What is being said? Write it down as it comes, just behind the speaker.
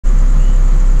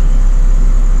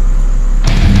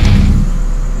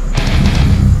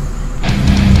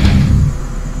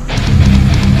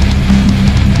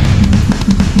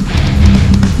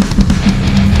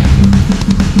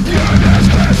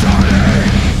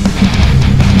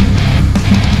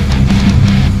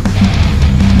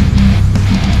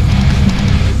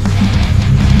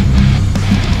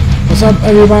What's up,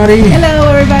 everybody? Hello,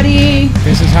 everybody.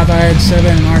 This is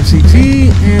Htaed7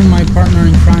 RCT and my partner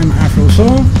in crime,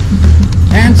 Afrosoul.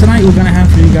 And tonight we're gonna have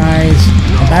for you guys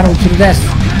a battle to the death.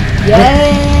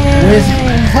 Yay! With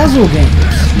puzzle games.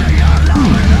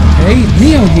 Okay,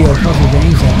 Neo Geo puzzle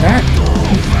games like that.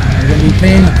 We're gonna be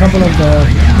playing a couple of the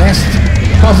best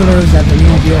puzzlers that the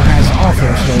Neo Geo has to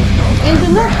offer. So, and do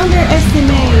not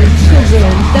underestimate, children,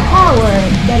 the power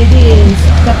that it is,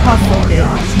 the puzzle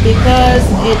games, because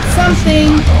it's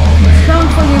something strong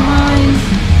for your mind.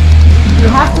 You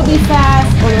have to be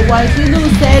fast, otherwise you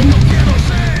lose it,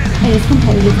 and it's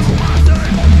competitive too.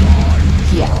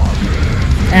 Yeah.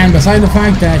 And besides the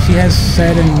fact that she has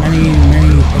said in many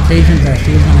occasions that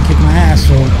she was gonna kick my ass,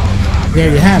 so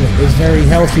there you have it. It's very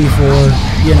healthy for,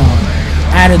 you know,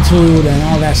 attitude and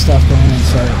all that stuff going on.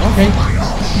 So okay,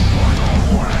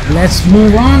 let's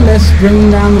move on. Let's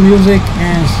bring down the music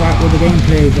and start with the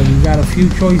gameplay. But we've got a few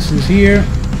choices here.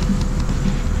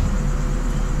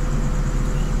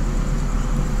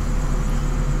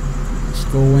 Let's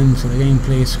go into the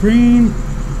gameplay screen,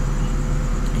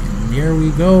 and there we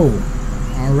go.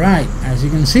 All right, as you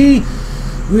can see,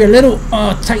 we're a little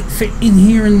tight fit in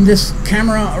here in this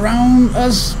camera around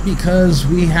us because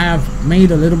we have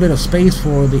made a little bit of space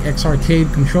for the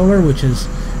X-Arcade controller, which is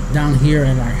down here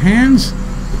at our hands.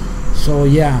 So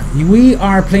yeah, we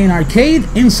are playing arcade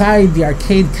inside the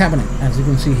arcade cabinet, as you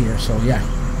can see here. So yeah,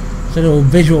 it's a little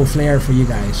visual flair for you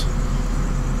guys.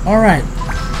 All right,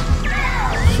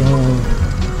 so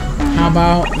how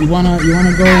about you wanna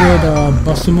go with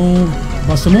Bust a Move,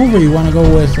 or you wanna go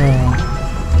with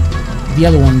the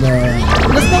other one?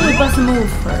 Let's go with Bust a Move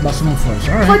first. Bust a Move first.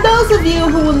 All right. For those of you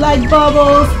who would like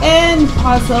bubbles and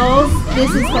puzzles,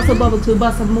 this is Puzzle Bubble 2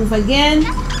 Bust a Move again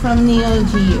from Neo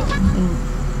Geo.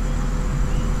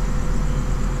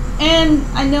 And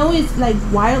I know it's like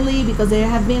wildly because there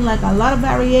have been like a lot of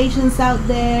variations out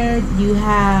there. You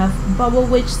have Bubble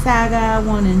Witch Saga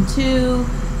 1 and 2.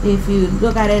 If you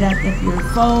look at it at your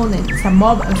phone, it's a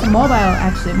mobile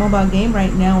actually, mobile game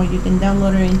right now where you can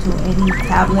download it into any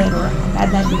tablet or iPad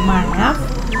that you might have.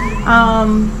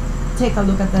 Take a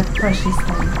look at that precious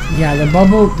thing. Yeah, the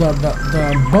bubble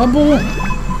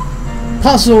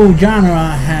puzzle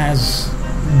genre has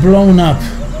blown up,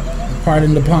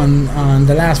 pardon the pun, on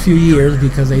the last few years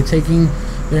because they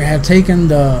have taken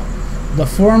the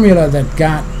formula that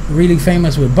got really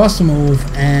famous with Bust a Move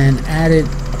and added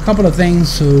a couple of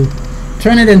things to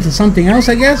turn it into something else,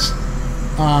 I guess.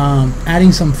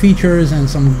 Adding some features and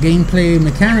some gameplay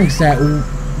mechanics that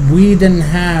we didn't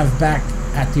have back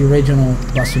at the original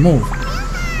Bust a Move.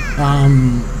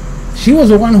 She was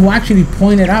the one who actually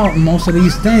pointed out most of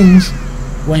these things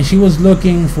when she was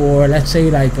looking for, let's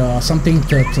say, like something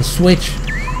to switch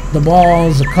the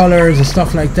balls, the colors, and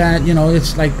stuff like that. You know,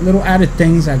 it's like little added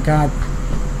things that got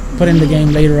put in the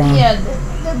game later on. Yeah,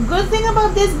 the good thing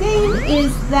about this game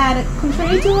is that,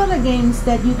 contrary to other games,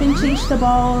 that you can change the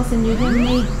balls and you can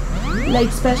make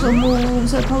like special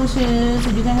moves or potions,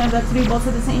 and you can have like 3 balls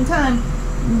at the same time.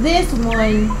 This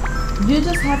one, you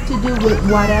just have to do with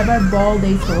whatever ball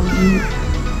they throw you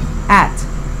at.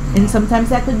 And sometimes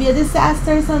that could be a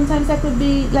disaster, sometimes that could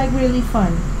be like really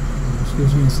fun.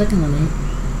 Excuse me a second, let me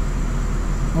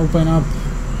open up,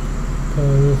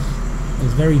 because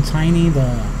it's very tiny,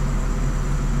 the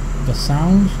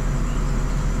sounds.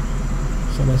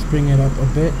 So let's bring it up a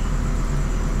bit.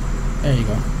 There you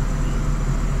go.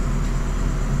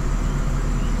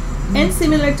 And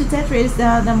similar to Tetris,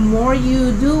 the more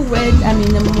you do it, I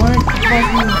mean, the more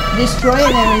you destroy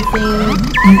and everything,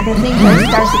 the thing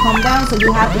starts to come down, so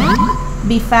you have to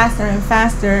be faster and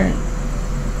faster,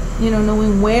 you know,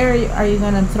 knowing where are you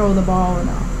going to throw the ball or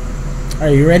not. Are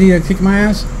you ready to kick my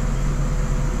ass?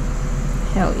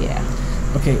 Hell yeah.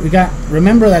 Okay,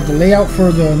 remember that the layout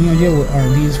for the Neo Geo are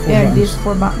these 4 buttons. These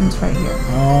 4 buttons right here.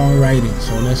 Alrighty,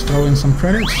 so let's throw in some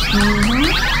credits.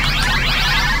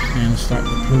 And start the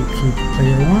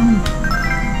player 1.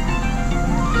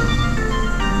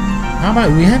 How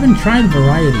about, we haven't tried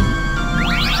variety.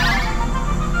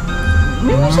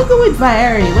 Maybe we should go with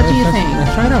variety. What do you think?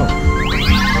 Let's try it out.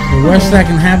 The worst that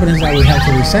can happen is that we have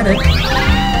to reset it.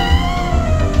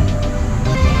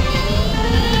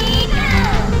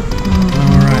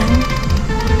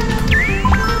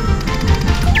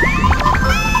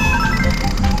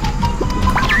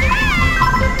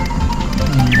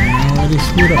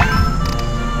 Screwed up.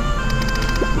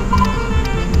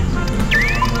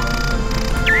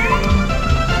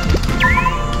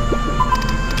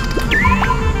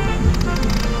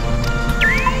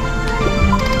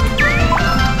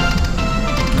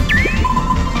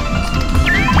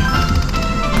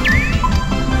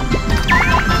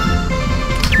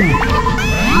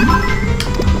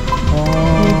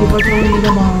 throwing me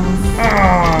the balls.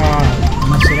 Ah,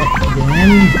 mess it up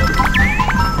again.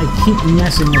 I keep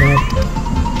messing it up.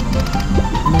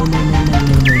 No.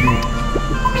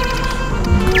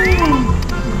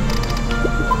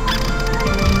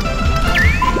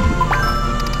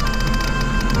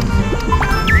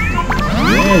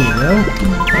 There you go.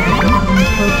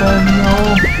 Purple, no.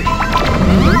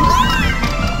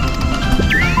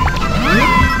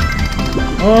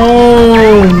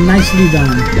 Oh, nicely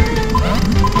done.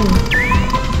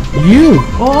 You.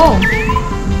 Oh.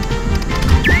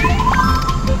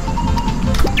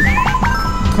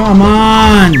 Come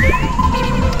on.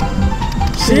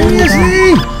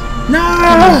 Seriously? No.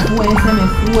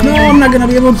 No, I'm not gonna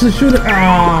be able to shoot it.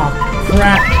 Ah,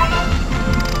 crap.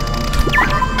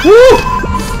 Woo!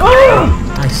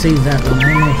 I saved that one. I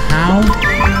don't know how,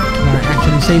 but I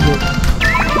actually saved it.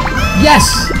 Yes!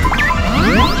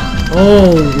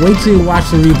 Oh, wait till you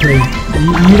watch the replay.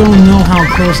 You don't know how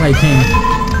close I came.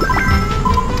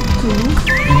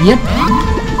 Yep.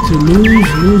 To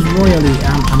lose royally.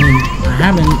 I mean, I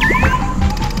haven't.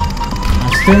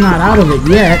 I'm still not out of it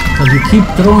yet, because you keep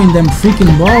throwing them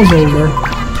freaking balls over.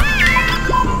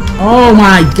 Oh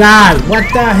my god, what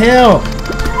the hell?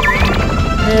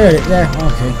 There,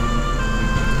 okay.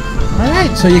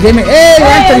 Alright, so you gave me. Hey,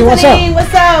 Anthony, what's up?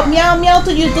 What's up? Meow meow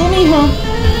to you, do me, huh?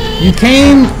 You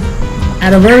came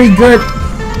at a very good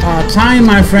time,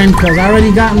 my friend, because I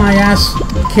already got my ass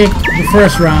kicked the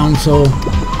first round, so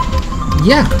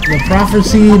yeah, the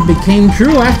prophecy became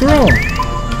true after all.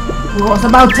 Well, it's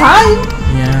about time.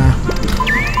 Yeah.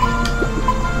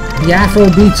 The Afro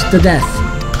beats the death.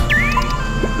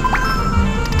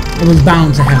 It was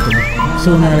bound to happen,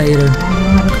 sooner or later. I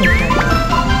don't know how to take that.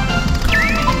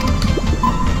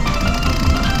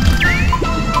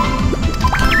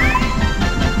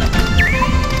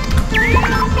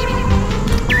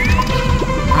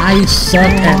 I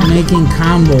suck at making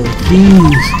combos.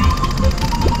 Jeez.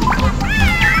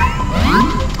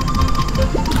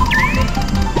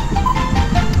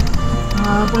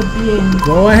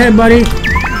 Go ahead, buddy.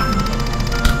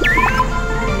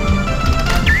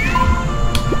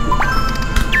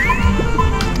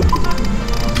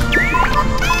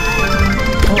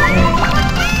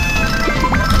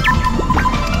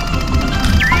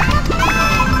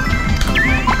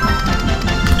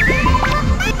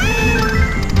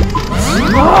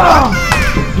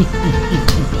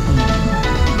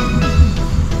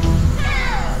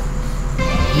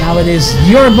 Now it is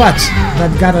your butt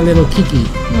that got a little kicky.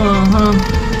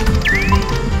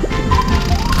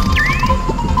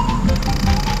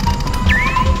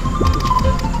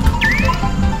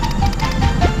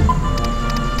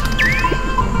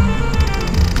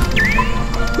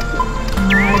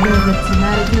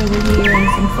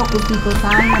 Focus people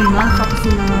time. I'm not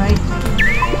focusing on right.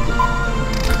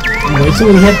 Wait till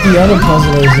we hit the other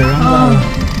puzzlers there.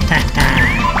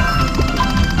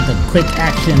 The quick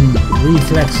action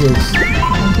reflexes. I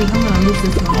think I'm gonna lose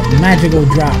this one. A magical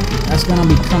drop. That's gonna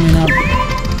be coming up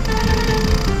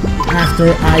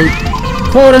after I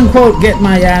quote unquote get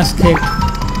my ass kicked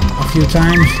a few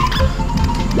times.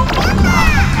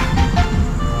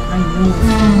 I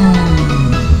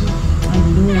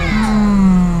knew it.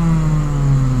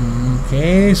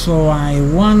 Okay, so I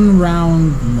won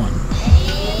round 1.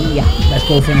 Yeah. Let's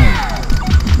go for now.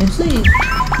 Let's see.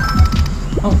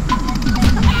 Oh.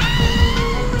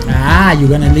 Ah, you're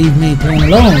gonna leave me playing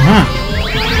alone, huh?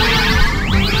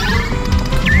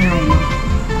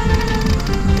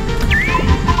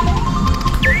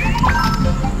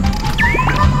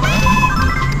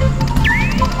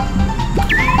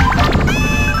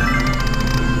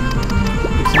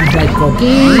 Sounds like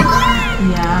Cookie.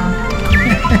 Yeah.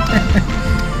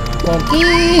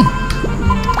 Cookie.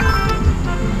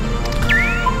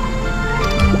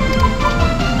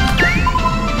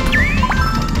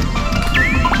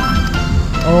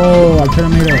 Oh, I could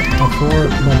have made a 4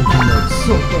 double combo.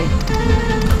 So quick.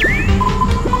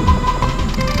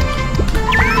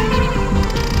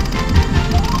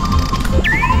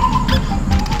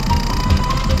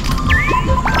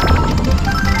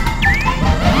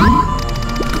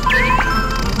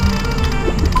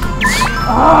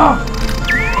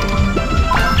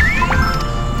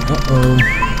 Uh-oh.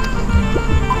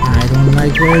 I don't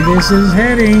like where this is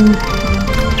heading.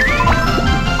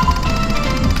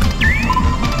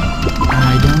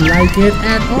 Like it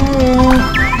at all.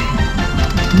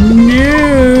 No.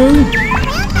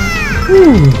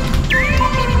 Ooh.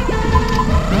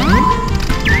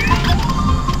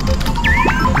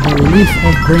 The relief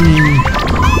of bringing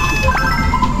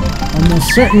almost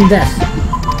certain death.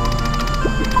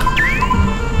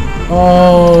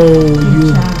 Oh,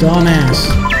 you dumbass.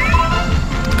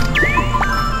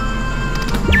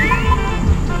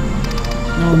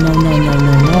 No, no, no, no,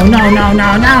 no, no, no, no, no,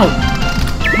 no!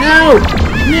 No!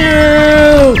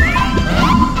 No!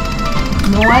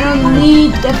 No, I don't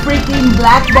need the freaking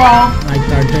black ball. Like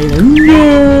Darth Vader. No!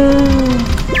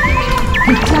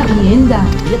 Está bien,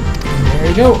 Yep. There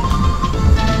you go.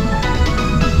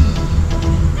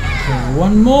 Okay,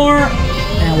 one more,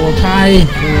 and we'll tie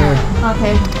for...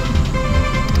 Okay.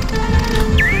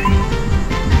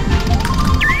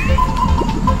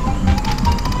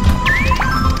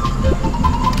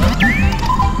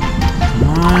 Come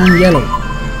on, yellow.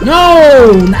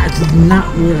 No! That's not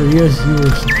where you were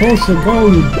supposed to go.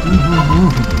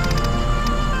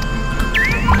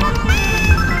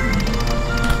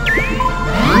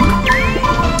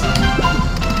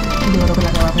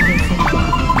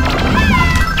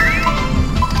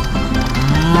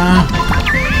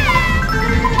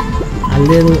 A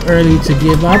little early to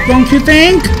give up, don't you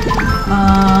think?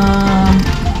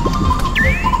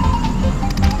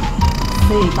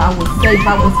 Safe, I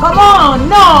was. Come on,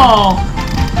 no!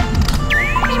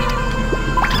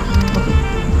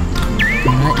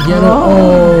 Yellow.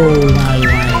 Oh,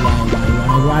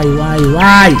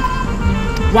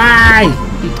 why?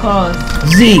 Because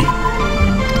Z.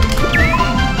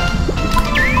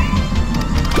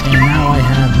 And now I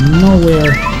have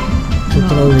nowhere to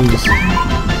throw these.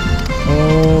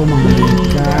 Oh my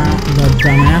god, the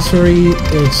dumbassery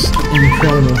is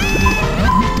incredible.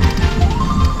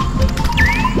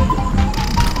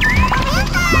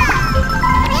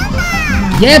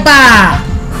 Yepa!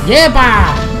 Yepa!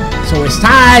 So it's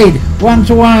tied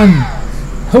 1-1.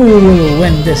 Who will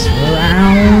win this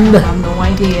round? I have no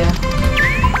idea.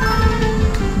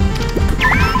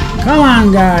 Come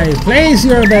on, guys, place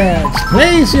your bets.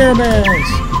 Place your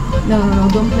bets. No,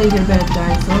 don't place your bet,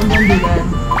 guys. Don't do that.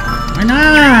 Why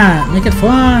not? Make it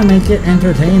fun. Make it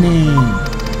entertaining.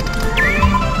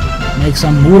 Make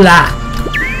some moolah.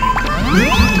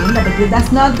 But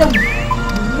that's not the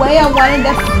way I wanted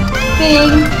that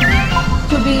thing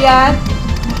to be at.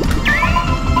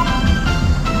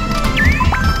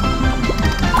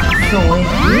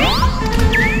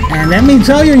 And let me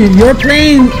tell you, you're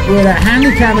playing with a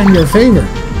handicap in your favor.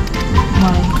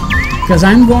 Why? Because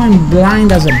I'm going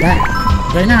blind as a bat.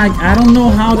 Right now, I don't know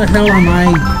how the hell am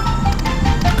I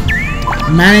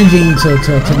managing to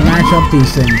match up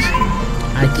these things.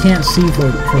 I can't see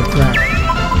for crap.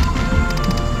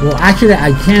 Well, actually,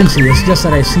 I can see. It's just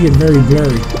that I see it very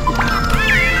blurry.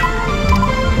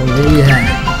 Well, there you have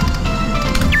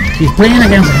it. He's playing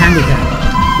against a handicap.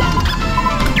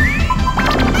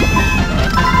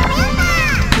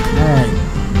 Alright.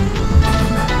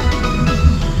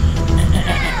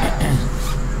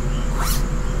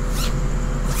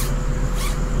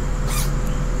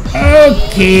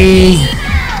 Okay.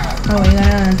 Oh, we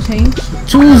gotta change?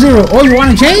 2-0. Oh, you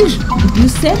want to change? You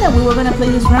said that we were gonna play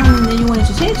this round and then you wanted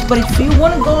to change. But if you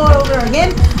want to go over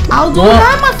again, I'll do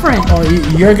that, my friend. Oh,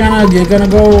 you're gonna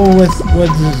go with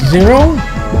 0?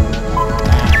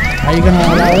 How you gonna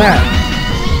allow that?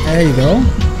 There you go.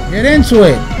 Get into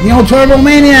it.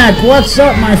 NeoTurboManiac, what's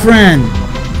up, my friend?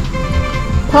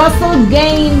 Puzzle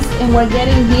games, and we're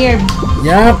getting here.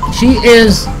 Yep, she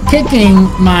is kicking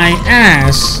my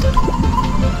ass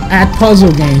at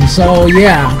puzzle games. So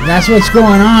yeah, that's what's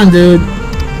going on, dude.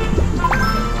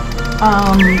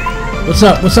 What's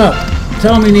up? What's up?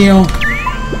 Tell me, Neo.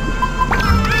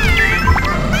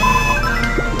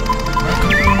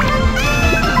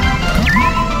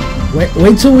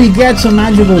 Wait till we get some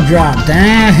magical drop.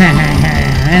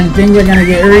 And things are gonna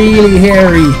get really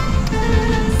hairy.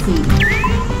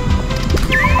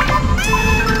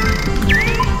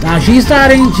 Now she's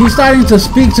starting to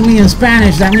speak to me in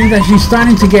Spanish. That means that she's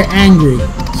starting to get angry.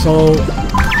 So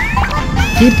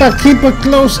keep a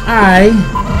close eye.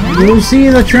 You'll see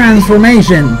the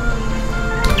transformation.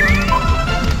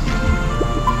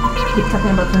 Keep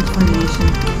talking about transformation.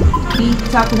 Keep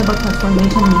talking about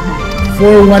transformation.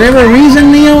 For whatever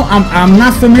reason, Neo, I'm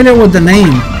not familiar with the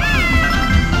name.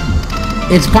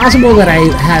 It's possible that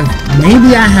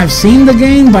maybe I have seen the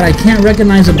game, but I can't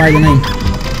recognize it by the name.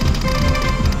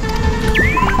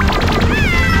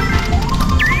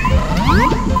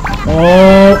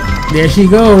 Oh, there she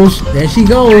goes. There she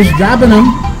goes, dropping them.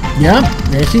 Yep,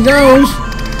 there she goes.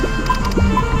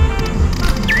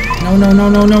 No, no, no,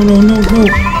 no, no, no, no, no.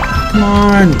 Come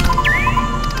on.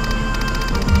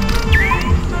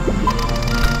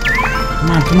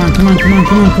 Come on, come on, come on,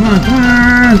 come on, come on, come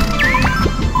on.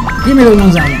 Give me the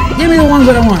ones I want. Give me the ones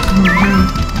that I want.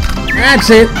 That's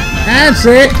it. That's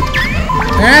it.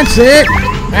 That's it.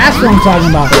 That's what I'm talking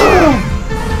about.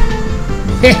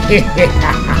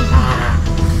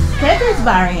 Tetris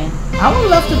variant. I would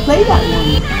love to play that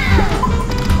one.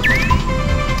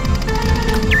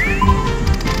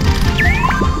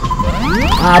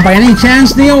 By any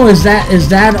chance, Neo, is that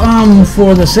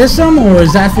for the system or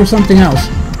is that for something else?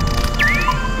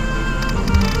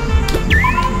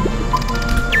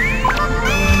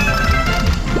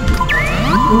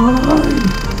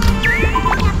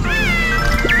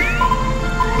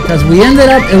 Because we ended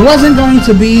up, it wasn't going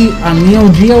to be a Neo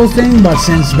Geo thing, but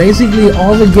since basically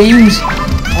all the games,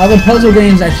 all the puzzle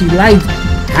games that she liked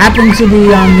happened to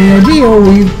be on Neo Geo,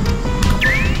 we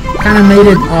kind of made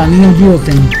it a Neo Geo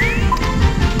thing.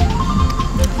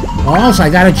 Also, I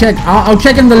gotta check. I'll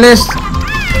check in the list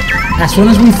as soon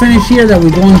as we finish here that we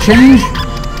go and change.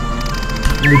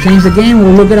 When we change the game,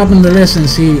 we'll look it up in the list and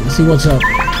see what's up.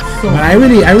 But I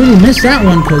really missed that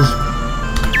one because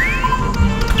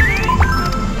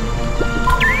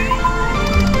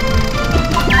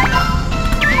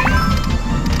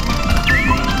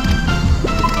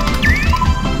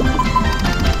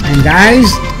and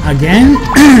guys, again,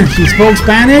 she spoke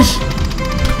Spanish.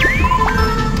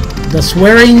 The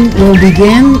swearing will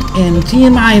begin in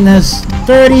T-minus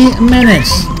 30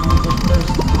 minutes.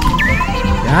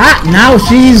 Ah, now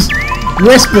she's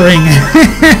whispering.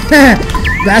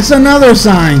 That's another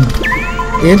sign.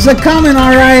 It's a coming,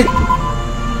 all right.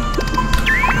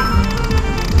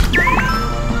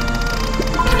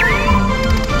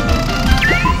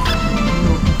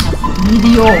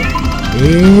 Video.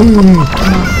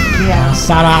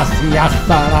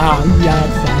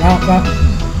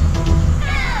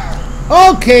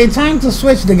 Okay, time to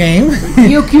switch the game.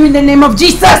 You cue in the name of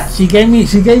Jesus. She gave me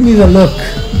the look.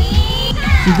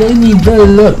 She gave me the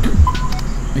look,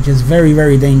 which is very,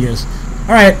 very dangerous.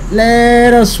 All right,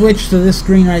 let us switch to this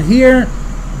screen right here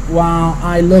while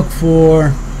I look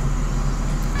for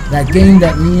that game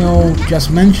that Neo just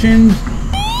mentioned.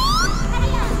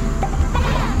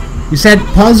 You said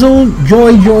Puzzle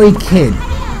Joy Kid.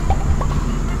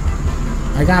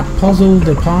 I got Puzzle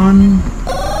Upon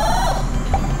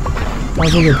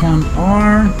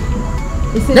R.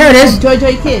 There it is. Joy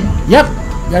Kid. Yep,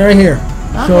 got it right here.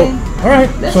 Okay. So, all right.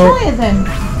 Let's so try it then.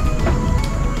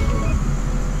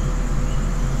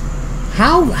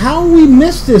 how we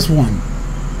missed this one?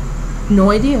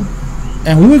 No idea.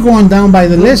 And we were going down by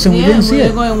the list and we didn't see it. We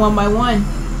were going one by one.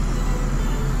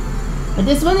 But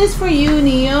this one is for you,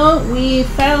 Neo. We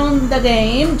found the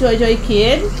game, Joy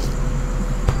Kid.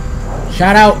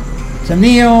 Shout out to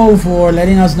Neo for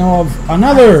letting us know of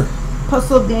another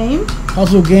puzzle game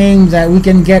that we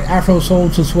can get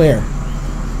Afrosoul to swear.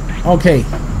 Okay.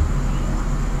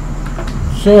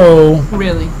 So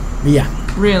really? Yeah.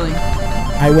 Really?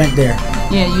 I went there.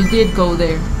 Yeah, you did go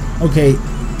there. Okay.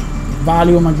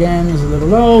 Volume again is a little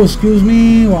low. Excuse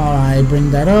me while I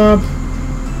bring that up.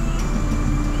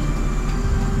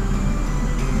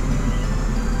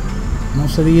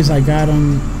 Most of these I got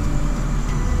on.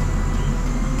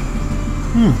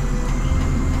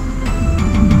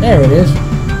 There it is.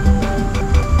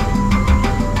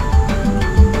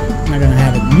 I'm not gonna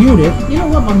have it muted. You know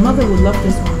what? My mother would love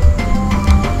this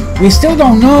one. We still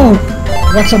don't know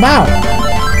what's about.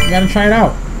 You gotta try it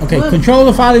out. Okay, look. Control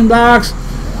the falling blocks.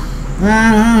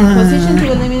 Position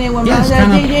to eliminate one box.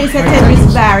 JJ is a Tetris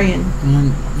variant.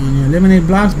 And you eliminate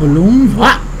blocks, balloons.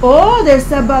 What? Oh,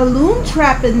 there's a balloon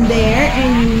trap in there,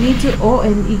 and you need to. Oh,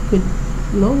 and it could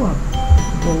blow up.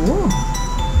 Oh.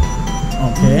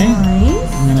 Okay.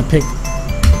 Nice. I'm gonna pick.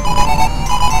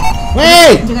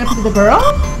 Wait! You're gonna pick the girl?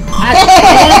 I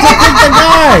want to pick the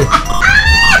guy.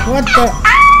 What the?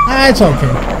 It's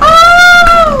okay.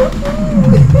 Oh!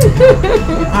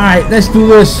 All right, let's do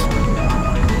this. Let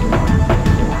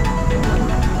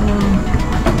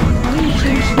me change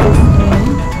this in.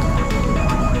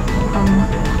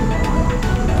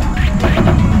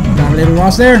 Got a little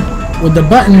lost there. With the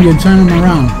button, you turn them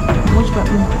around. Which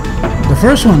button? The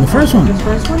first one. This first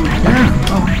one?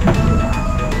 Yeah. Oh.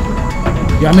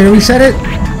 You want me to reset it?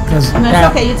 Cause no, it's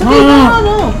okay. It's okay. No.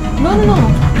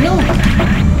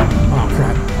 Oh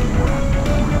crap.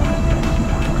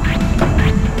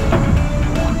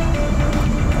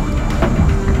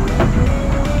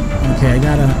 Okay, I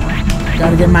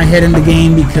gotta get my head in the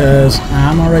game because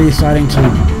I'm already starting to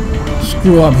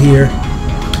screw up here.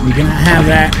 We cannot have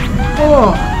that.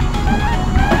 Oh.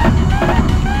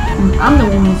 I'm the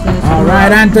one who's gonna screw All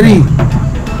right, up. Anthony.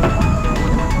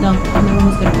 No, I'm the one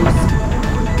who's gonna lose.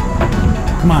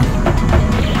 Come on.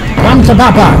 Come to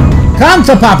Papa. Come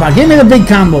to Papa. Give me the big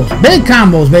combos. Big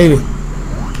combos, baby.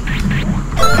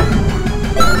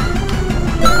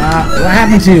 What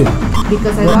happened to you?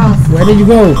 Because I lost. Where did you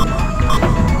go?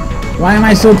 Why am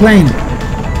I still playing?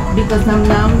 Because now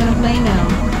I'm gonna play now.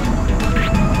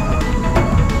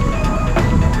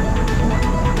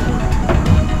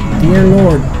 Dear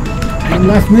Lord. You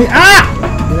left me. Ah!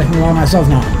 You left me by myself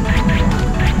now.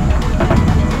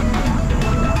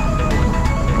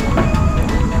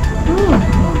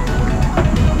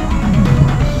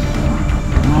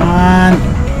 on.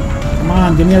 Come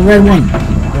on, give me a red one.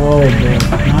 Oh boy,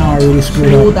 now I really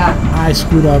screwed up. I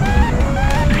screwed up.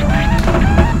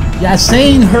 Yeah,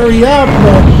 saying hurry up,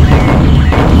 but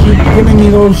keep giving me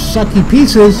those sucky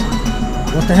pieces.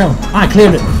 What the hell? I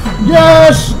cleared it.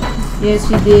 Yes! Yes,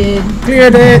 you did.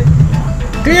 Cleared it.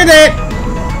 Cleared it.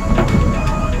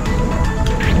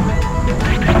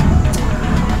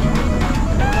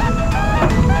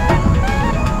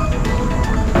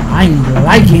 I'm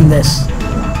liking this.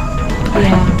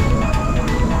 Yeah.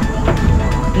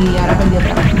 Y ahora perdí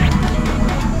otra vez.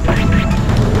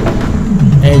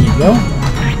 There you go.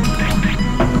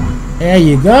 There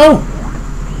you go.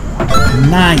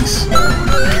 Nice.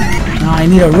 Now I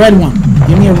need a red one.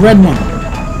 Give me a red one.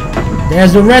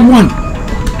 There's the red one.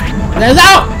 There's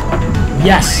out.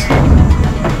 Yes.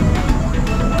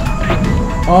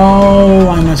 Oh,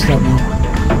 I messed up now.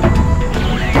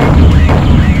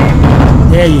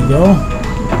 There you go.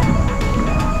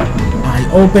 I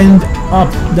opened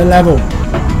up the level.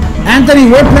 Anthony,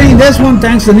 we're playing this one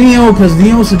thanks to Neo because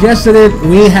Neo suggested it.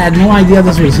 We had no idea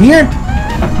this was here.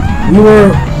 We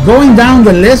were going down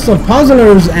the list of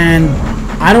puzzlers and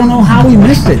I don't know how we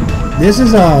missed it. This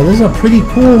is a pretty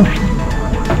cool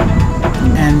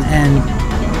and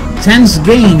tense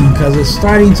game because it's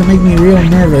starting to make me real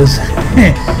nervous.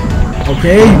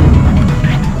 Okay,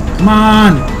 come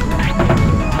on.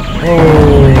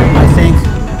 Oh,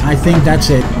 I think that's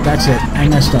it. That's it. I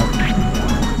messed up.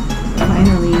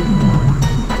 Finally.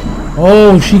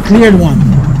 Oh, she cleared one.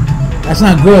 That's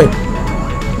not good.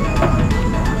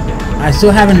 I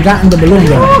still haven't gotten the balloon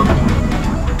though.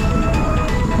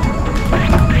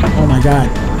 Oh my god.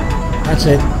 That's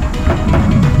it.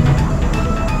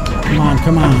 Come on,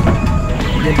 come on.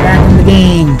 Get back in the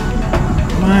game.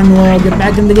 Come on, Noel, get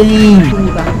back in the game.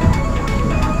 Fruta.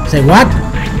 Say what?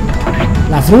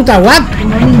 La fruta, what?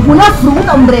 No, ninguna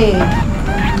fruta, hombre.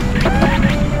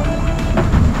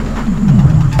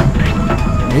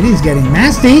 Lady's getting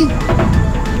nasty.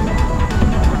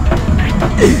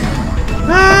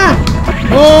 Ah!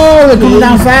 Oh, they're coming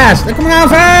down fast. They're coming down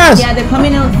fast. Yeah, they're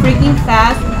coming out freaking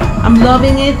fast. I'm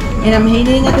loving it and I'm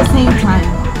hating it at the same time.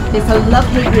 It's a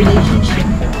love-hate relationship.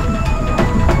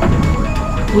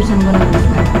 Which I'm gonna lose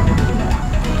now.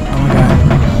 Oh my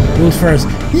god. Who's first?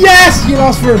 Yes! You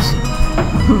lost first.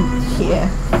 Yeah.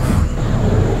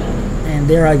 And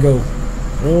there I go.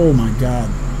 Oh my god.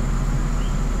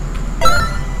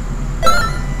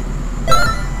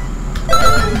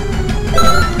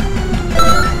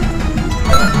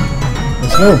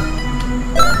 Let's go.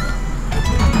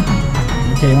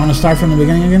 Okay, you want to start from the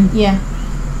beginning again? Yeah.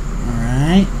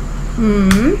 Alright.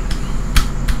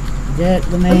 Forget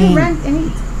the Oh, you name. ran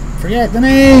 8. Forget the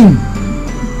name.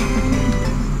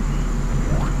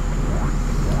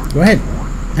 Go ahead.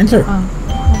 Enter. Oh.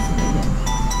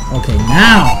 Okay,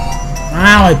 now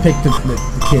I picked the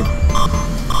kid.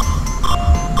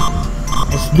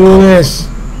 Let's do this.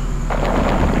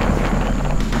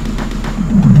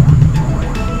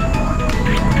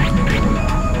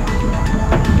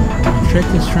 The trick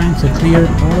is trying to clear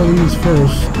all of these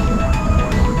first,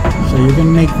 so you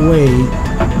can make way.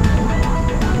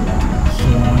 So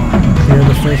clear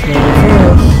the first level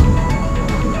first,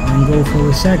 and go for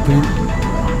the second.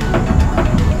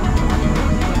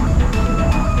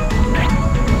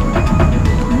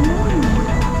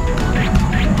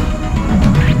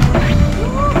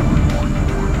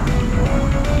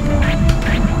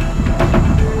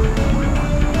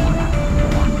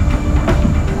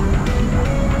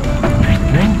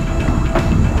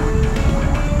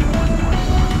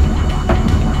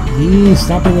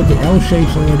 Stop it with the L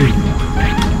shapes already.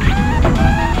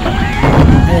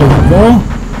 There you go.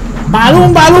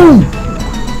 Balloon, balloon!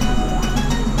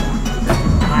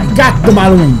 I got the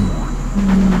balloon.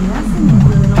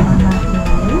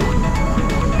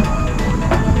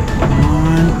 Come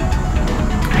on.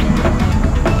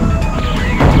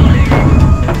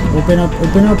 Open up,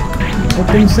 open up.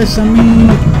 Open sesame.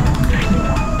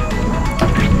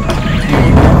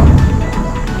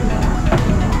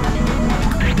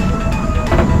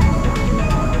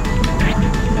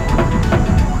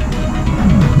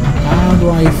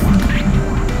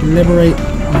 Liberate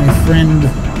my friend,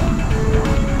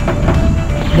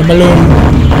 the balloon.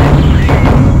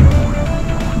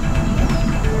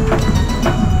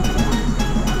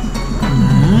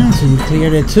 So you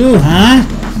cleared it too, huh?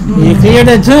 You cleared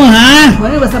it too, huh?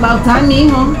 Well, it was about time,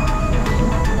 mijo.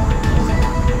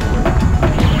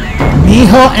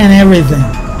 Mijo and everything.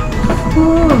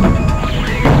 Ooh.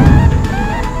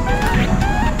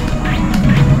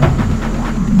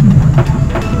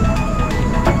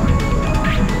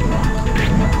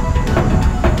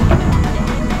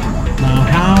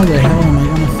 How the hell am I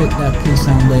gonna fit Please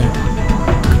sound there.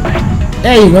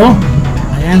 There you go.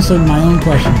 I answered my own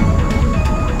question.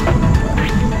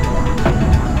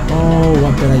 Oh,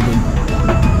 what did I do?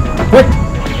 Quick!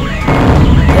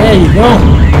 There you go.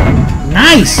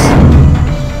 Nice!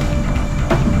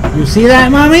 You see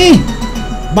that, mommy?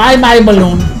 Bye-bye,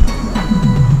 balloon.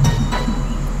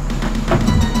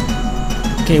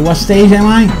 Okay, what stage am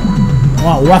I?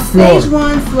 Oh, what floor? Stage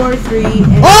 1, floor 3.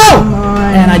 And Oh!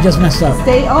 And I just messed up.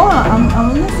 I'm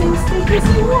on the same stage as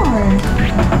you are.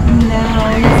 Now,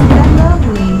 isn't that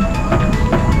lovely?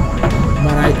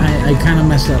 But I kind of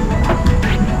messed up.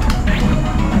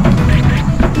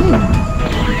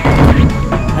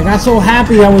 I got so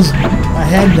happy I was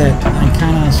ahead that I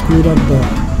kind of screwed up the...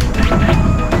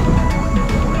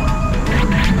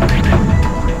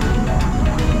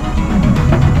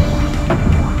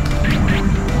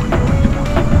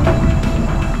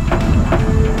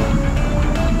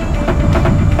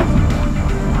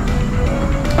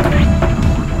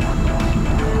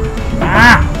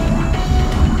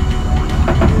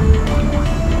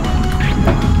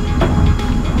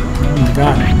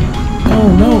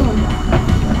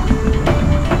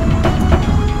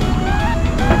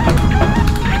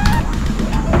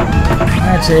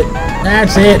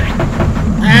 That's it.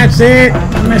 That's it.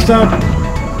 I messed up.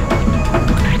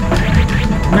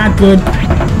 Not good.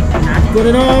 Not good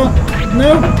at all.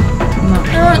 Nope.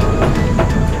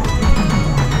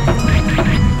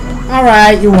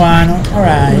 Alright, you won.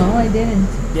 Alright. No, I didn't.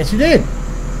 Yes, you did.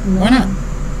 No. Why not?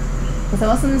 Because I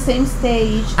was on the same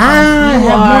stage. I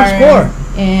have more score.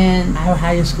 And I have a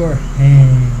higher score. I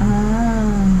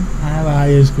have a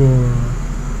higher score.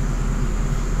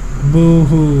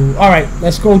 Boo-hoo. Alright,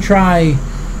 let's go try.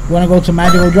 Wanna go to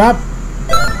Magical Drop?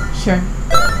 Sure.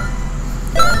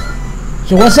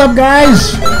 So what's up,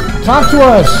 guys? Talk to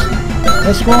us.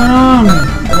 What's going on?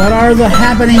 What are the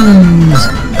happenings?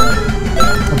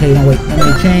 Okay, no, wait. Let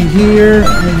me change here.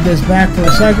 Move this back for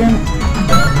a second.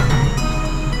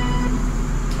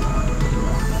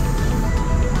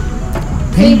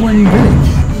 Penguin Village.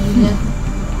 Yeah.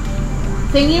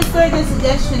 Thank you for the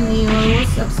suggestion, Neo. It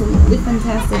was absolutely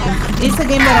fantastic. It's a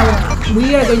game that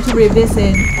we are going to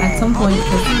revisit at some point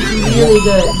because it's really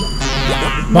good.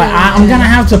 But I'm gonna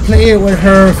have to play it with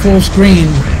her full screen,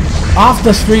 off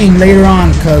the stream later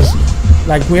on, because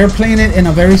like we're playing it in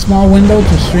a very small window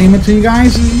to stream it to you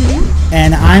guys,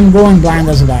 and I'm going blind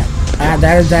as of that.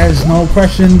 That is no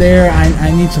question there.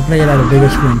 I need to play it at a bigger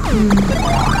screen.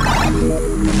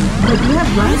 But you have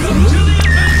glasses.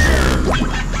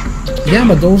 Yeah,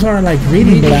 but those are like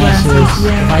reading glasses.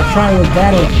 Yeah. If I try with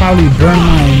that, it'll probably burn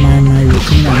my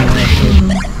retina and all that shit.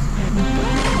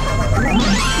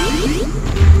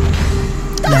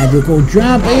 Magical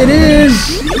Drop, it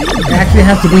is! It actually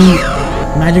has to be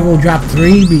Magical Drop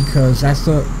 3 because that's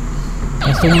the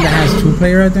one that has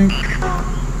 2-player, I think.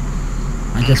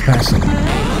 I just passed it.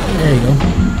 There you go.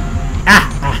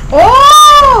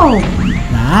 Oh!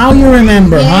 Now you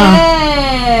remember, yes. huh?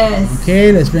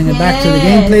 Okay, let's bring it back to the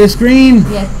gameplay screen.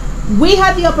 Yes. We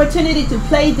had the opportunity to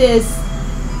play this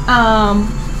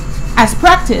as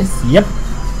practice. Yep.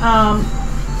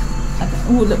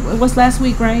 It was last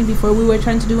week, right? Before we were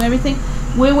trying to do everything.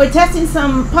 We were testing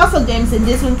some puzzle games and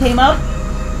this one came up.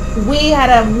 We had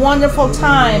a wonderful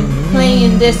time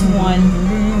playing this one.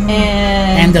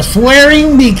 And the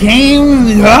swearing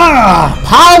became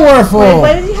powerful.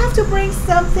 Why did you have to bring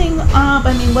something up?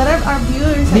 I mean, what are our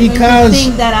viewers are going to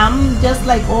think that I'm just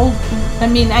like old? I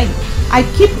mean, I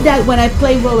keep that when I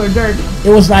play roller derby.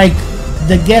 It was like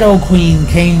the ghetto queen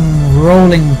came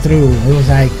rolling through. It was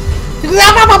like well,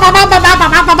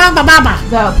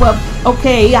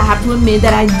 okay, I have to admit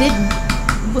that I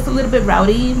was a little bit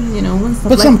rowdy, you know, and stuff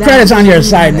put like some that. credits on your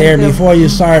side there before you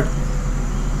start.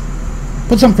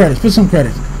 Put some credits.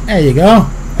 There you go.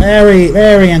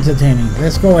 Very entertaining.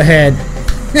 Let's go ahead.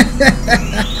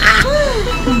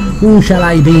 Who shall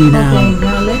I be now? Okay,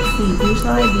 now let's see. Who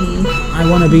shall I be? I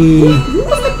want to be Who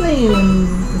was I playing?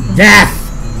 Death.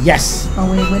 Yes. Oh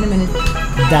wait a minute.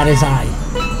 That is I.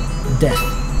 Death.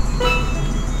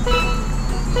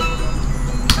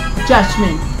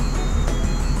 Judgment.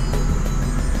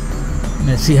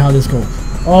 Let's see how this goes.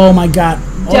 Oh my God.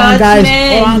 Hold on, guys.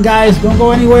 Hold on, guys. Don't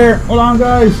go anywhere. Hold on,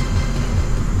 guys.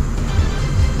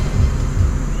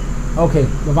 Okay,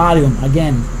 the volume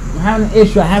again. I'm having an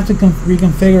issue. I have to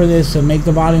reconfigure this to make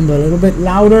the volume a little bit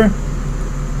louder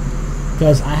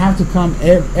because I have to come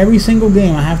every single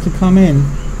game. I have to come in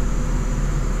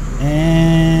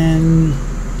and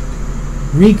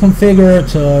reconfigure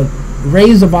to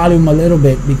raise the volume a little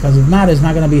bit because if not, it's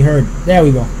not going to be heard. There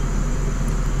we go.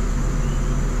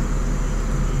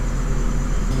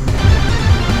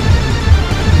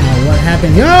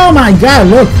 happens. Oh my god,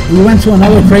 look. We went to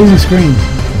another crazy screen.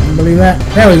 Can you believe that?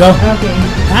 There we go. Okay.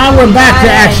 Now we're back to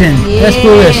action. Yeah. Let's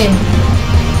do this.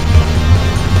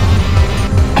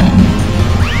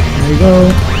 There we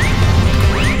go.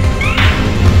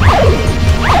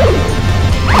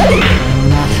 I'm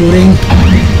not shooting.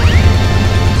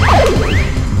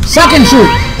 Suck and shoot.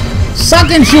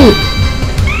 Suck and shoot.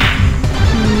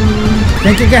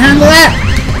 Think you can handle that?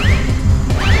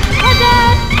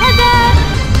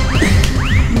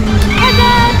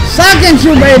 Suck and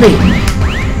shoot, baby.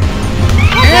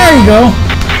 There you go.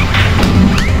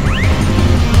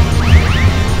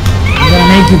 I'm gonna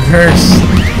make you curse.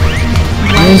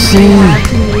 You'll see.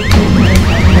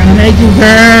 I'm gonna make you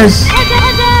curse.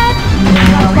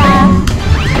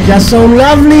 Just so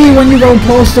lovely when you go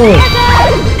postal.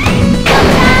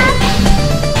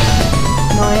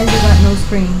 No, and you got no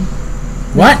screen.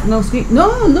 What? No screen.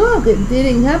 No, look, it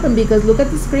didn't happen because look at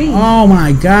the screen. Oh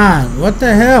my god, what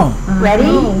the hell? Ready?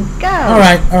 No. Go.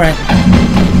 Alright, alright.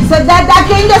 So that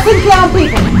game doesn't count,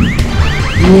 people.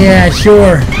 Yeah,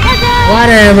 sure.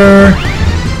 Whatever.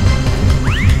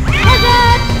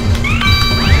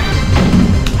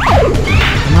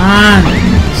 Come on.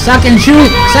 Suck and shoot.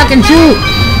 Suck and shoot.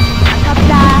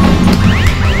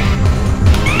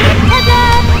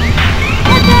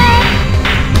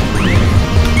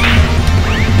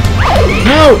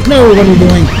 No, no, what are you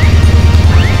doing?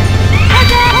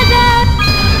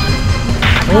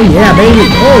 Oh yeah, baby.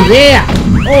 Oh yeah.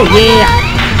 Oh yeah.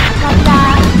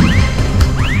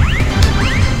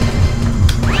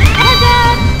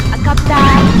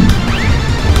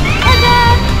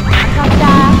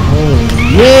 Oh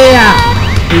yeah.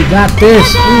 We got this.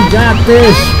 We got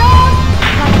this.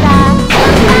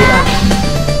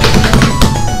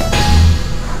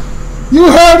 You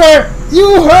heard her.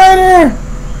 You heard her.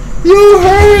 You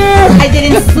heard her. I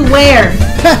didn't swear.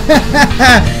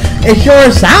 It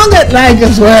sure sounded like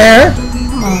a swear.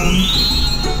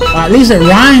 Or at least it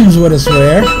rhymes with a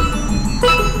swear.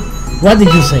 What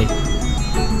did you say?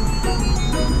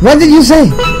 What did you say?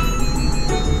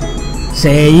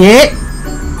 Say it.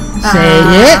 Say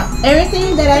it.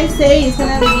 Everything that I say is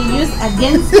gonna be used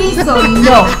against me, so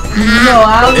no. No,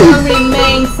 I will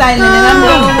remain silent and I'm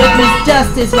going with Miss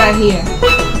Justice right here.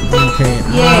 Okay.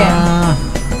 Yeah.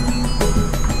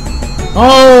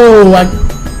 Oh,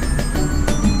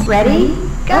 Ready? Oh,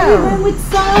 we Go. went with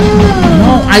silence.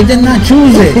 no, I did not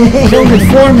choose it. It chose it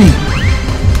for me.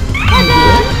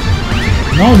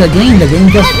 No, the game just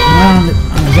went on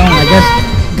its own. I guess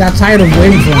got tired of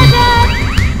waiting for me.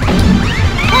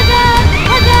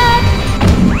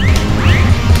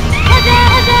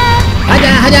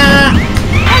 Haja, haja.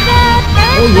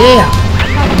 Oh yeah.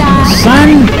 The sun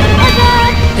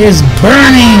is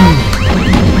burning.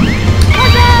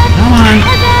 Come on.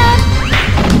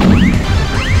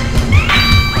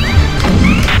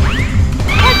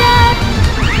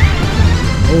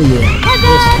 Oh yeah.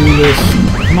 Let's do this.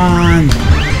 Come on.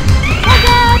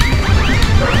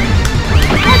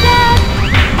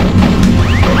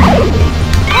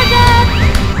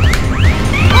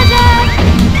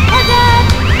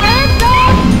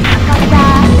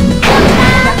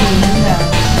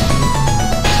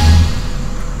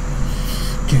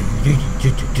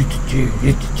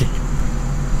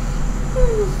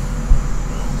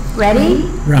 Ready?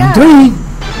 Round Go. 3.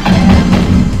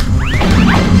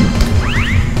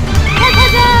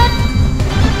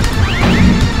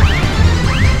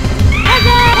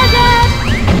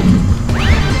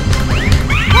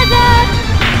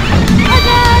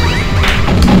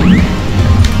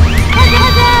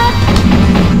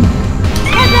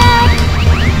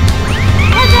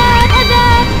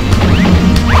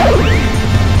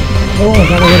 Oh,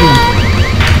 got a ready one.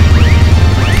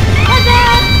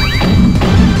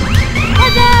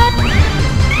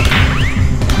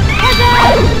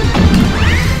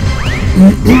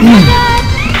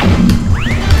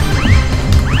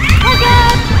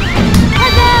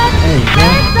 There you go.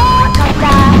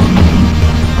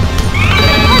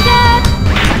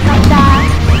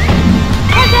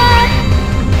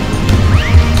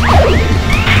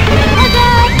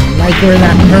 Like where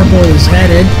that purple is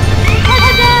headed.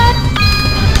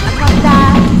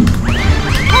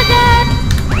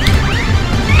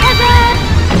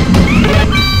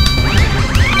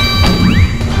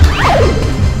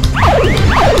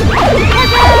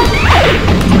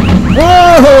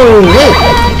 Whoa! Wait!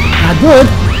 Not good.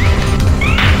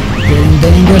 Getting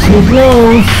dangerously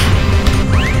close.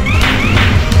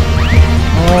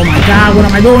 Oh my god, what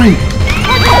am I doing?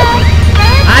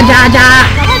 Aja!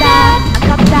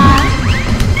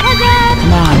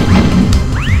 Come on.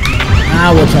 Now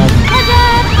we're talking.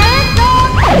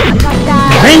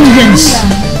 Vengeance!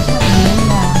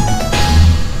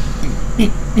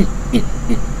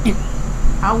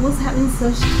 having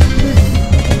such good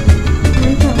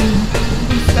rhythm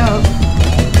and stuff.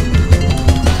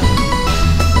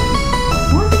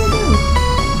 What did I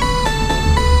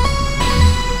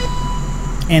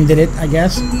do? Ended it, I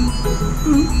guess.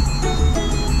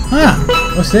 Huh,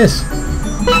 what's this?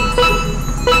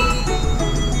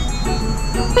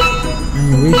 And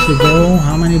you reach the goal,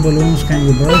 how many balloons can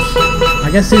you burst? I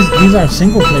guess these are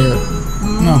single player.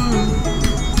 No.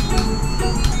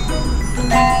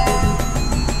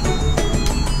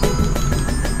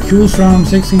 Choose from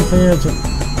 16 players. Even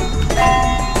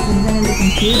in the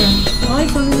computer. Oh,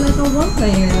 it's only like a one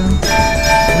player though.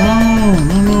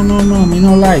 No. Me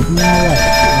no like. I'm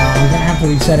gonna have to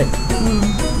reset it.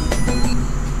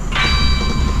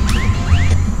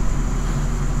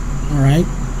 Alright.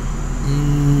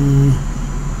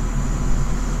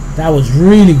 That was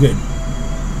really good.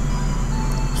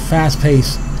 Fast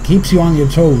paced. Keeps you on your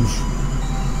toes.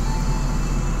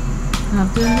 I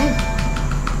have to admit.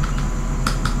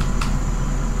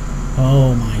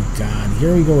 Oh my god.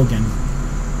 Here we go again.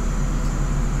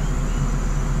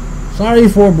 Sorry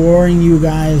for boring you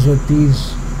guys with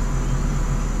these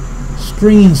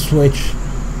screen switch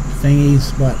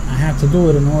thingies, but I have to do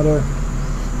it in order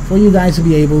for you guys to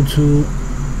be able to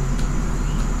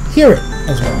hear it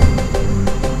as well.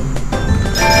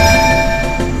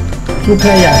 2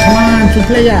 player, come on, 2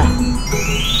 player.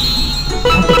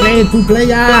 Want to play 2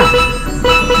 player.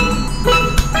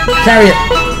 Carry it.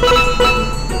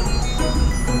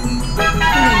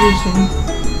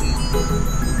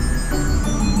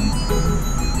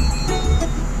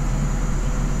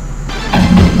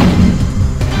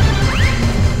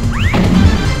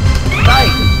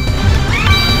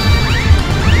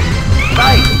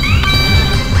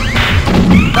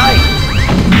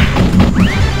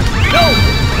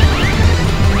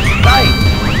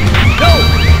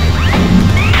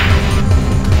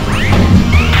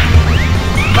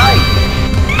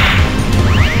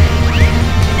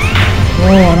 Oh,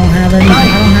 I don't have any.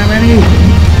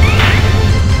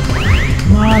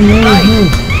 Come on,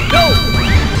 move.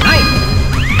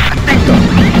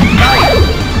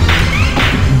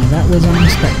 Now that was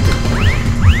unexpected.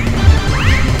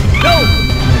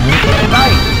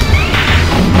 Right.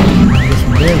 This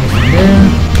one there.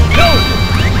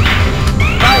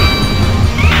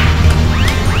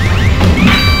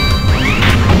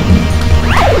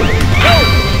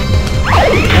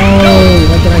 Oh,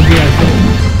 what did I do? I couldn't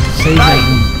save that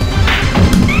one.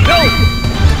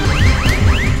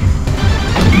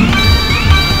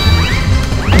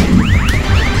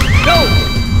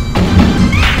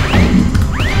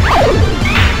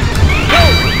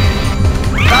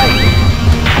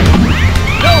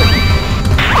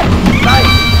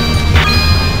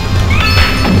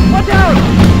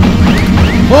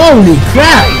 Holy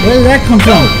crap! Where did that come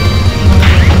from?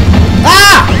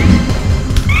 Ah!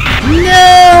 No!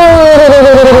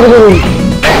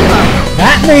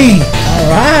 Got me!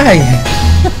 Alright!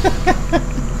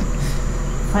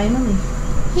 Finally.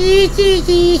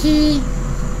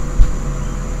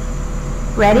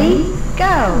 Ready?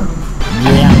 Go!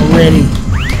 Yeah, I'm ready.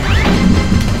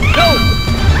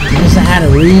 You must have had a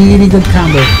really good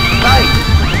combo.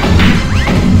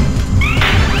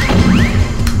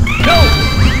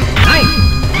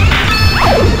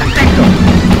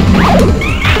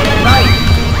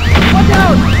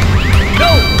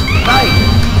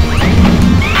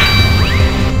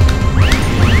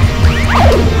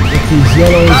 Get these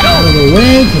yellows out of the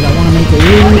way because I want to make a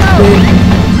really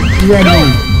big red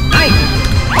one.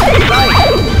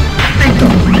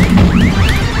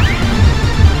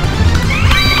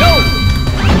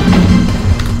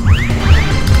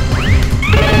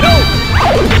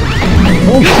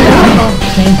 Oh shit!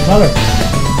 Change color.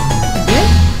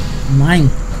 Mine.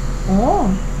 Oh.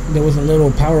 There was a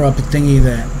little power-up thingy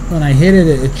that when I hit it,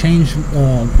 it changed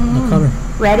the color.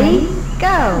 Ready?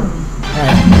 Go!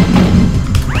 Alright.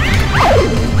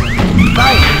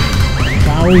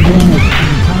 How are we doing with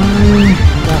time?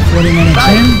 About 40 minutes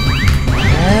in.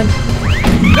 Bad.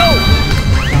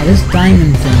 Now this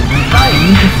diamond thing, I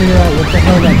need to figure out what the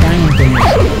hell that diamond thing is.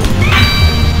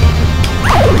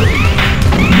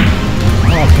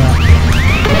 Oh god.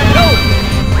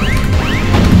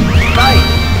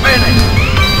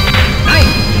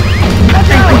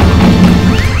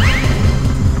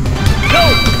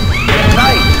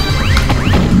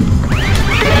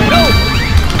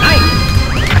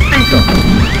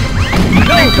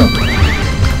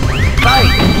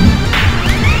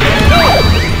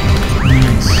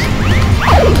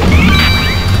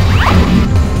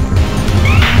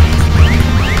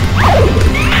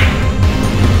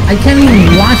 I can't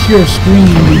even watch your screen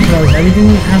because everything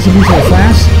has to be so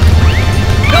fast.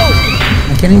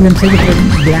 I can't even take a quick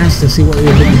glance to see what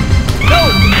you're doing.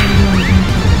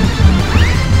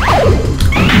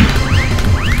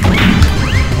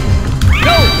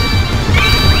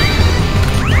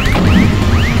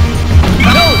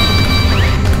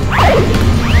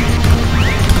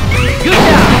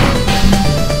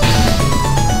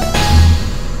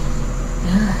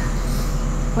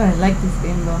 Well, I like this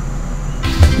game though.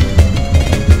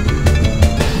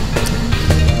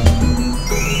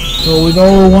 So we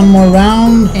go one more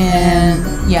round And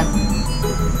yeah.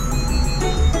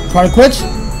 Call it quits?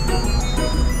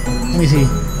 Let me see.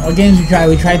 What games we tried?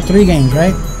 We tried 3 games,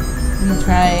 right? We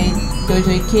tried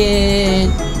Jojo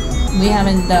Kid. We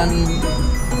haven't done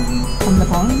From the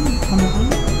Pond.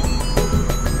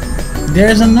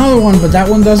 There's another one, but that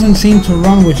one doesn't seem to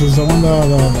run, which is the one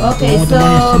Okay, the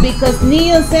one so because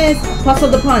Neo says Puzzle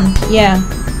the Pond. Yeah,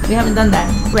 we haven't done that.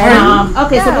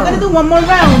 Okay, so we're gonna do one more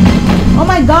round. Oh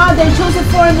my god, they chose it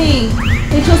for me.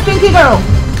 They chose Pinky Girl.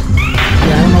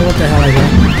 Yeah, I don't know what the hell I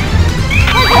got.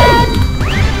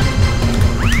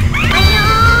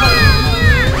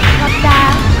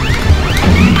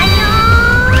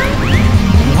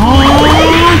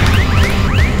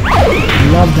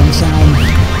 Love them sounds.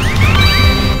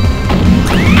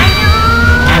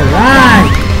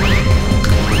 Alright!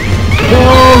 Go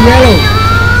yellow!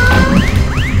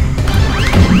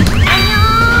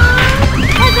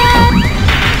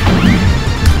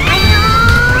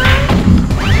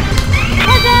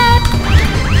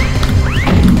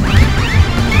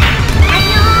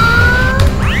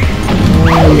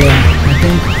 Oh yeah, I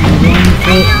think I'm going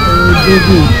for a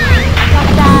biggie.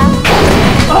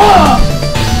 Oh!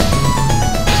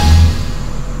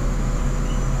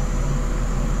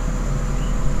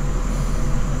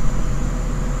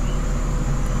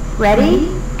 Ready?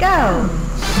 Go.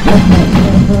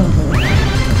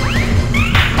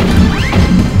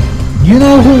 You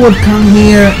know who would come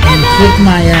here and kick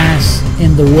my ass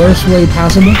in the worst way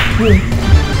possible?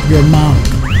 Your mom.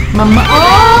 Mama.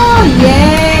 Oh yeah.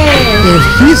 If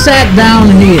she sat down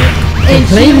here and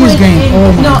played this game,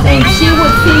 oh my God. And she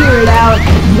would figure it out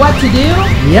what to do.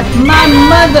 Yep. My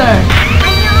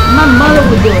mother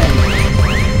would do it.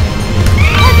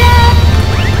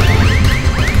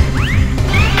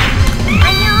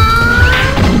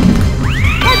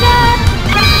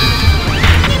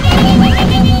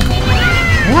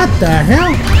 What the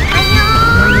hell?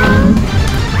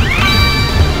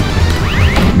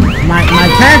 My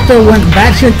character went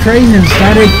batshit crazy and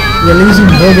started releasing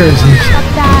boogers and shit.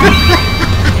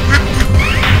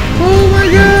 Oh my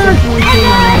god!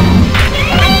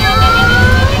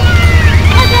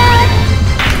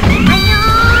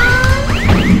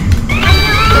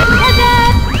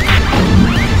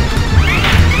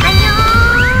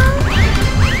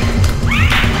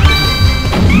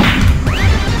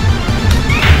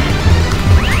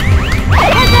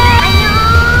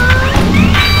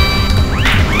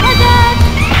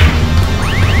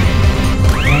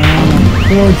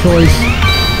 Poor choice.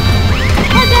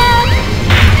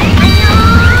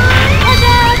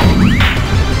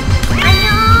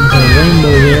 There's a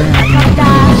rainbow there.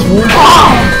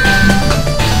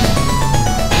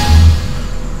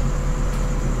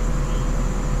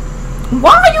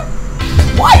 Why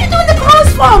are you doing the cross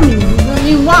for me? I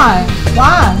mean, why?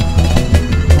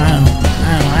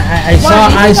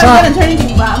 I saw.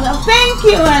 Thank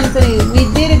you, Anthony. We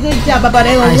did a good job. But why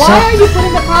are you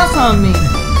putting the cross on me?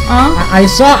 I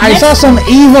saw some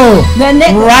evil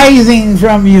rising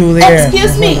from you there.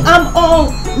 Excuse me, I'm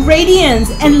all radiance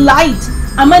and light.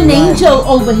 I'm an angel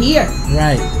over here.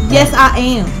 Right. Yes, I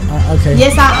am. Okay.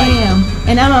 Yes, I am.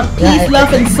 And I'm a peace,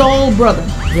 love, and soul brother.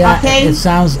 Yeah. Okay. It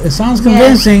sounds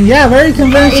convincing. Yeah, very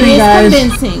convincing, guys. It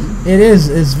is convincing. It is.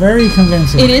 It's very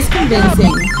convincing. It is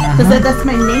convincing because that's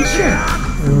my nature.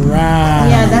 Right.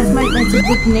 Yeah, that's my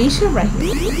good nature right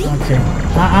here. Okay.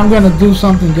 I'm gonna do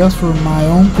something just for my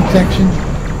own protection.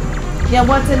 Yeah.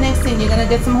 What's the next thing? You're gonna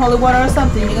get some holy water or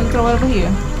something? You're gonna throw it over here.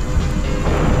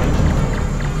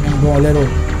 I'm gonna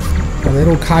go a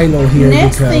little Kylo here.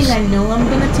 Next because... thing I know, I'm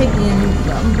gonna take in.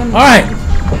 All right.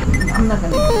 I'm not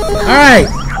gonna. All right.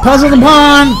 Puzzle the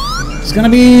Pond. It's gonna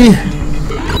be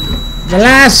the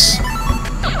last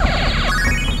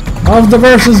of the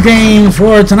versus game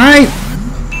for tonight.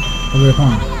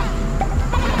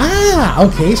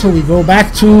 Okay, so we go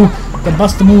back to the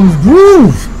Bust a Move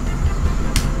groove.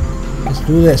 Let's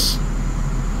do this.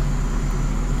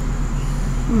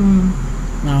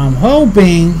 Now I'm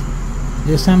hoping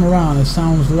this time around it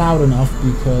sounds loud enough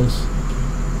because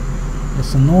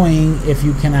it's annoying if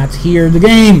you cannot hear the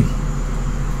game.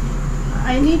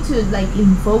 I need to like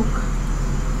invoke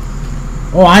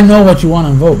Oh, I know what you want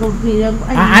to invoke.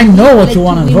 I know what you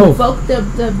want to invoke. Invoke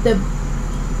the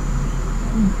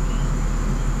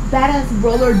badass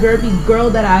roller derby girl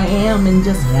that I am, and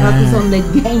just focus on the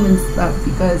game and stuff,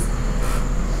 because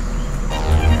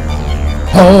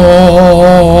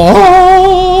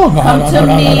come to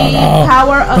me,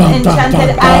 power of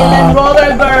Enchanted Island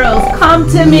roller girls, come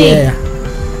to me.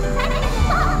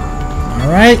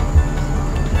 Alright,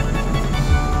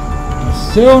 I'm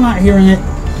still not hearing it.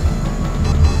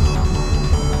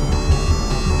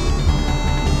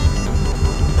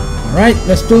 Alright,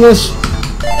 let's do this.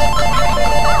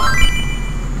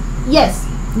 Yes,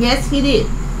 yes he did.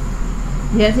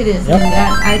 Yes it is. Yep.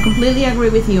 I completely agree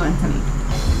with you, Anthony.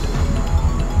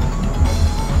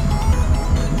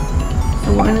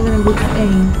 So we're gonna go to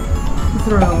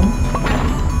throw.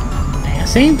 Yeah,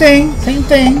 same thing, same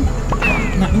thing.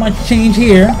 Not much change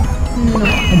here. No.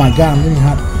 Oh my god, I'm really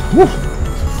hot. Woo.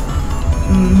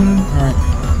 Alright.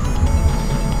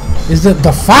 Is the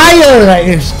fire that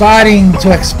you're starting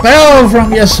to expel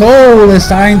from your soul is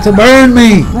starting to burn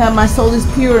me? Well, my soul is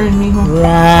pure in me.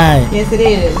 Right. Yes, it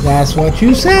is. That's what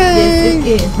you say. Yes, it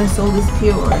is. My soul is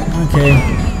pure. Okay.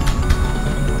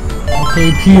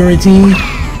 Okay, purity.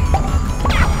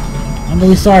 When do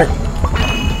we start?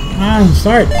 Come on,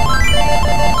 start.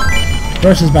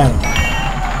 Versus battle.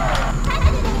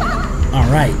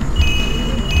 Alright.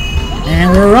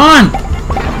 And we're on!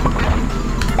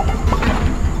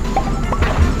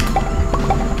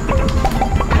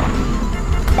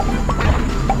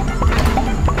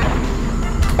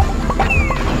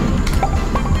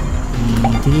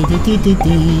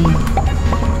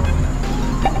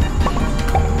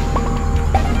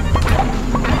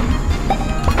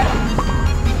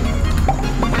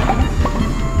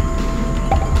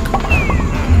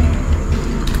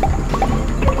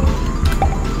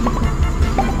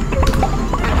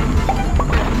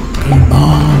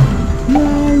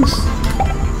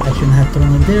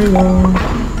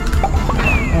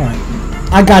 Alright.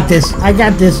 I got this. I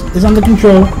got this. It's under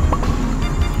control.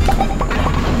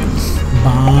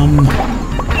 Bomb.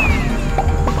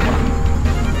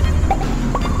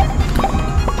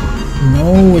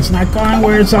 No, it's not going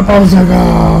where it's supposed to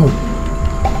go.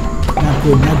 Not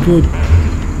good, not good.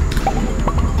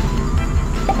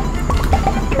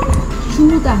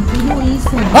 Chuda, ¿qué yo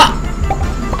hice? Ah!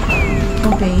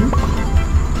 Okay.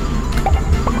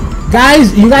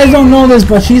 Guys, you guys don't know this,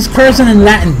 but she's cursing in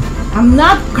Latin. I'm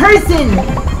not cursing.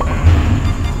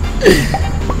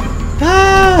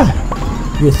 Ah!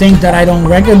 You think that I don't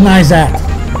recognize that?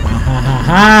 Ha ha ha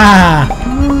ha!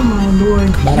 Oh my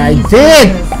Lord But Jesus. I did!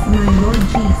 My Lord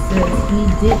Jesus, he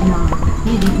did not.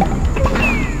 He did not.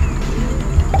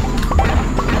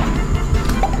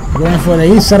 Going for the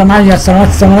East Saramaya,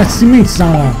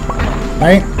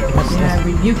 right? Yeah, I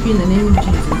rebuke you in the name of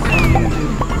Jesus.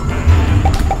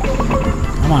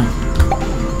 Come on.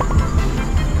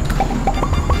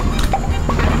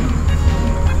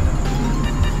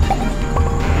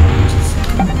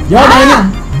 Yo,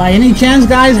 by any chance,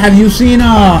 guys, have you seen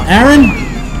Aaron?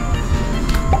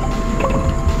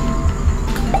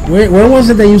 Where was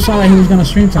it that you saw that he was gonna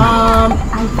stream tonight?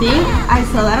 I think I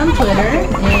saw that on Twitter,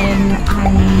 and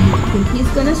I think he's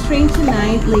gonna stream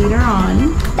tonight later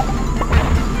on.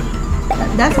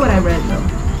 That's what I read though.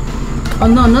 Oh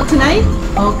no, not tonight?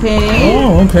 Okay.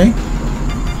 Oh, okay.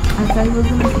 I thought he was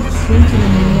gonna stream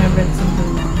tonight, maybe I read something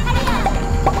wrong.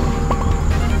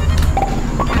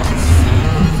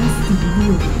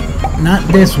 Not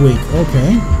this week,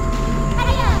 okay.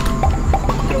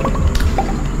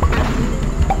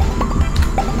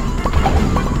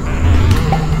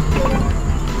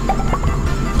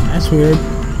 That's weird.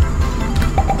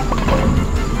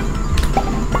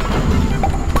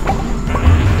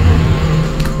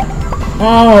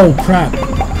 Oh crap.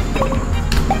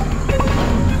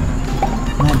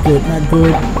 Not good, not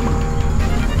good.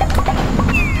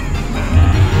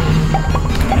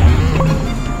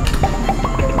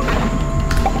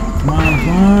 Come on, come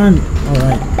on.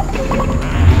 Alright.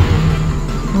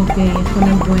 Okay, esto no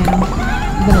es bueno.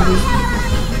 I'm gonna lose.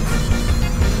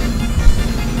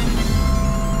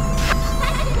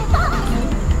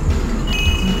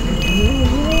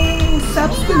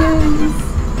 Substance.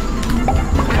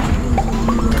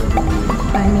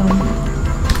 I know.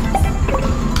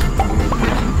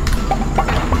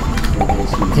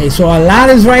 Okay, so a lot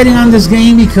is riding on this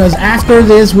game because after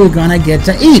this we're gonna get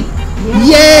to eat.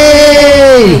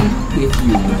 Yay! If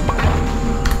you win.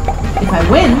 If I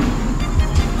win,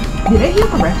 did I hear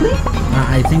correctly?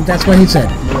 I think that's what he said.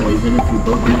 No, even if you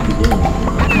both beat the game,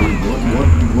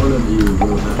 one of you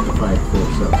will have to fight for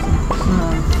substance.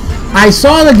 I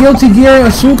saw the Guilty Gear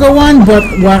Asuka one, but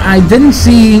what I didn't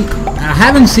see I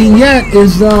haven't seen yet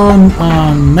is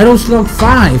Metal Slug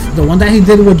 5, the one that he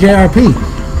did with JRP.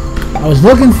 I was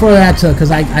looking for that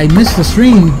because I missed the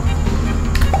stream,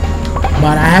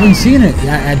 but I haven't seen it.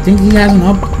 I think he hasn't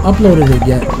uploaded it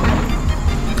yet.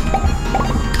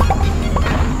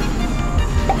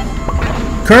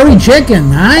 Curry chicken,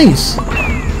 nice.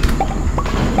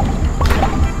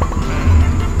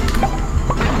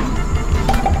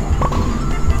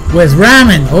 With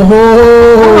ramen. Oh,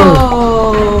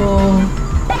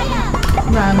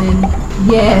 ramen.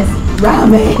 Yes,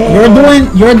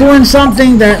 ramen. You're doing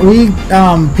something that we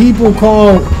people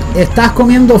call estás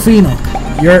comiendo fino.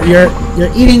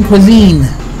 You're eating cuisine.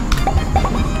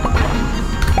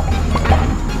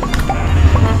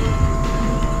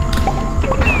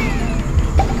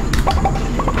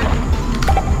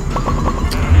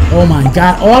 Oh my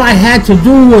god, all I had to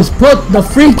do was put the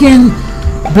freaking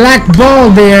black ball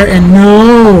there, and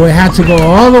no, it had to go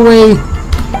all the way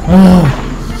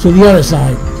to the other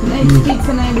side. Tonight's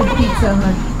pizza night with Pizza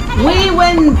Hut.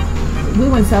 We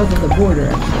went south of the border,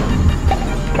 actually.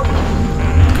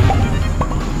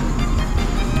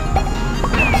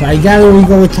 So I gather we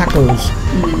go with tacos.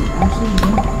 Actually,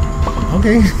 yeah.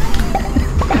 Okay.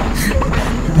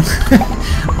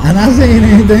 I'm not saying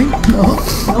anything. No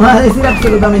vas a decir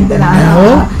absolutamente nada.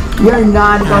 No. You're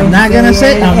not going I'm not gonna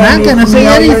say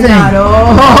anything. No,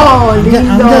 oh,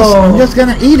 lindo. I'm just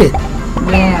gonna eat it.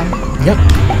 Yeah. Yep.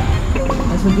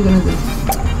 That's what you're gonna do.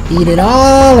 Eat it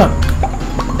all up.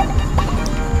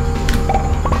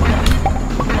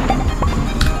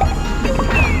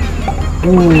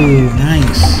 Ooh,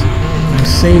 nice. I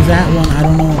saved that one. I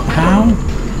don't know how.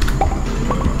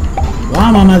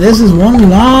 Wow, Mama, this is one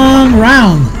long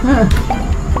round.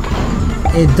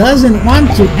 It doesn't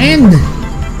want to end.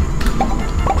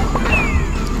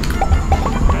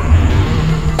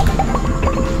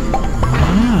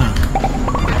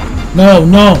 No,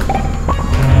 no.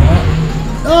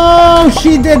 Oh,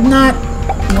 she did not.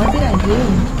 What did I do?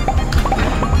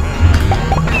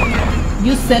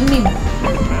 You sent me.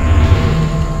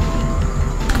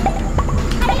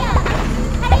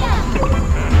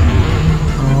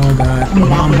 Oh God!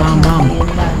 Bomb, bomb, bomb.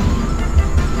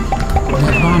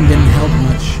 That bomb didn't help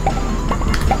much.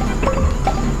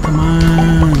 Come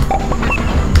on.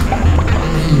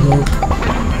 There you go.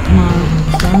 Come on.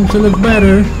 Starting to look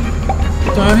better.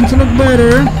 Starting to look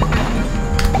better.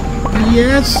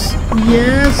 Yes,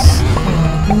 yes,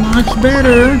 much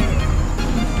better.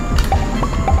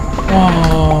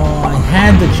 Oh, I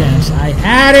had the chance. I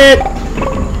had it.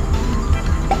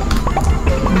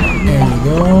 There you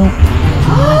go.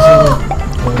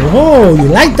 Oh, you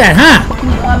like that, huh?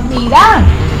 Mira,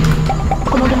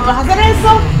 ¿cómo que me vas a hacer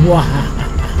eso? Wow.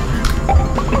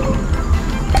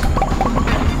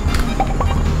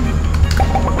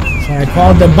 I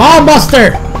called the ball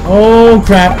buster. Oh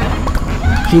crap.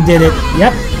 She did it.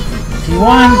 Yep. She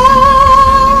won.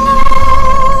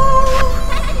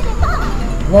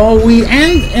 Well, we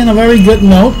end in a very good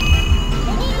note.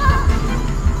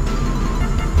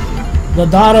 The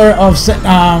daughter of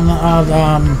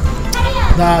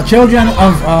the children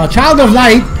of Child of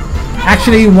Light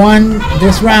actually won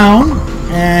this round,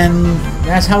 and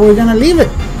that's how we're gonna leave it.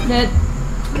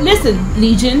 Listen,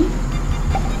 Legion.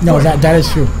 No, that is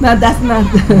true. No, that's not.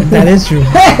 That is true.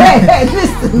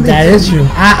 Listen. That is true.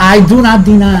 I do not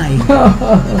deny.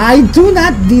 I do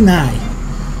not deny.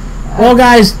 Well,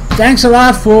 guys, thanks a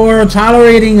lot for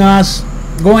tolerating us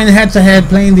going head to head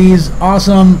playing these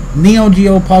awesome Neo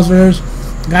Geo puzzlers.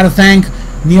 Gotta thank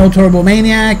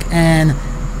NeoTurboManiac and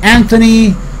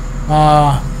Anthony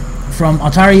from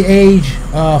Atari Age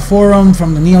forum,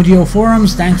 from the Neo Geo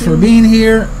forums. Thanks for being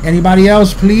here. Anybody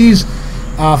else, please,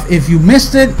 if you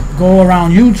missed it, go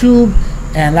around YouTube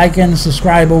and like and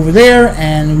subscribe over there,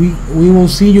 and we will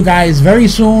see you guys very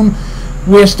soon.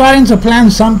 We're starting to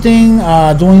plan something,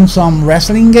 doing some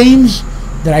wrestling games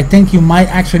that I think you might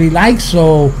actually like,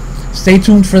 so stay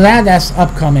tuned for that. That's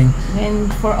upcoming.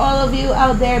 And for all of you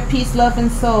out there, peace, love,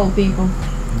 and soul, people.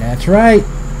 That's right.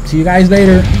 See you guys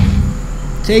later.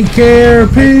 Take care.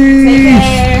 Peace. Take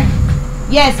care.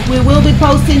 Yes, we will be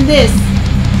posting this.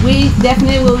 We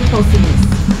definitely will be posting this.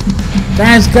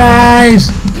 Thanks,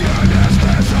 guys.